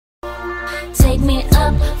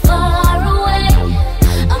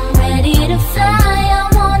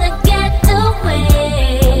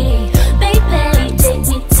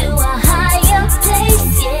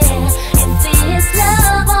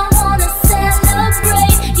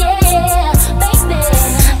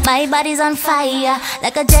body's on fire,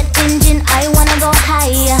 like a jet engine, I wanna go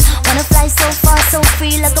higher. Wanna fly so far, so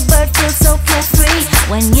free, like a bird, feel so carefree.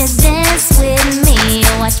 When you dance with me,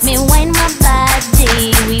 watch me wind my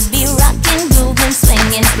body. We